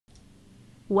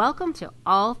Welcome to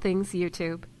All Things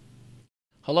YouTube.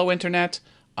 Hello, Internet.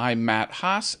 I'm Matt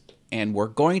Haas, and we're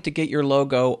going to get your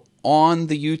logo on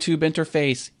the YouTube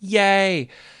interface. Yay!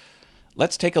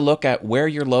 Let's take a look at where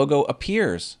your logo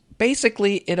appears.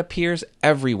 Basically, it appears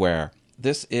everywhere.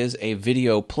 This is a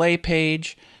video play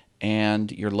page,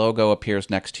 and your logo appears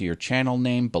next to your channel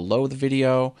name below the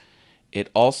video. It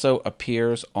also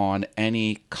appears on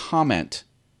any comment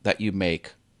that you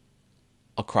make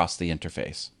across the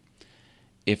interface.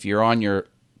 If you're on your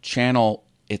channel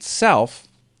itself,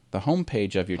 the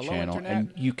homepage of your channel, Internet.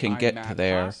 and you can I'm get Matt to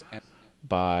there Haas, and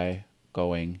by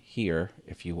going here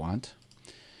if you want.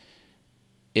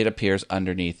 It appears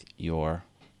underneath your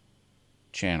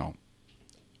channel.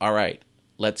 All right,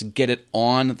 let's get it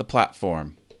on the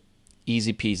platform.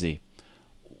 Easy peasy.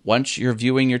 Once you're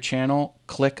viewing your channel,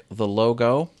 click the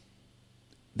logo.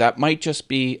 That might just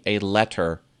be a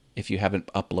letter if you haven't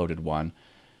uploaded one.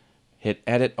 Hit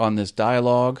edit on this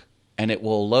dialog, and it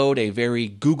will load a very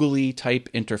googly type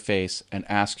interface and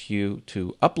ask you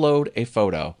to upload a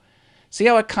photo. See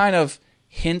how it kind of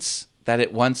hints that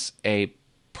it wants a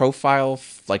profile,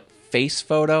 like face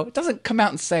photo? It doesn't come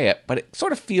out and say it, but it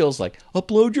sort of feels like,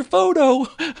 upload your photo.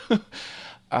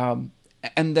 And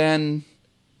then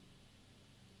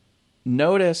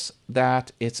notice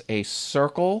that it's a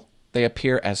circle. They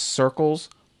appear as circles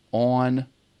on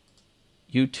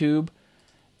YouTube.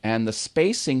 And the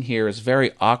spacing here is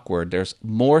very awkward. There's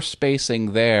more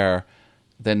spacing there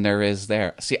than there is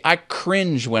there. See, I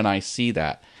cringe when I see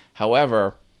that.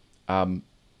 However,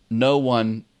 no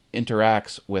one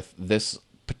interacts with this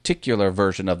particular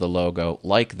version of the logo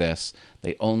like this.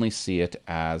 They only see it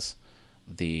as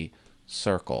the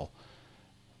circle.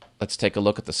 Let's take a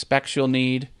look at the specs you'll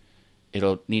need.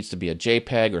 It needs to be a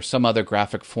JPEG or some other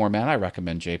graphic format. I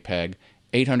recommend JPEG.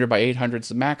 800 by 800 is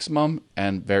the maximum,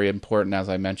 and very important, as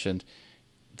I mentioned,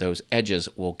 those edges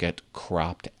will get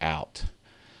cropped out.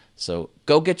 So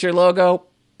go get your logo,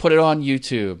 put it on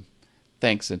YouTube.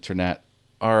 Thanks, Internet.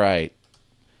 All right.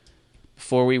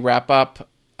 Before we wrap up,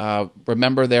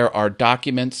 remember there are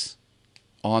documents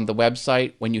on the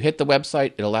website. When you hit the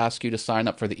website, it'll ask you to sign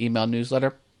up for the email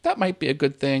newsletter. That might be a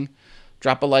good thing.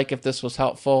 Drop a like if this was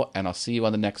helpful, and I'll see you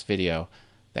on the next video.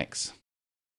 Thanks.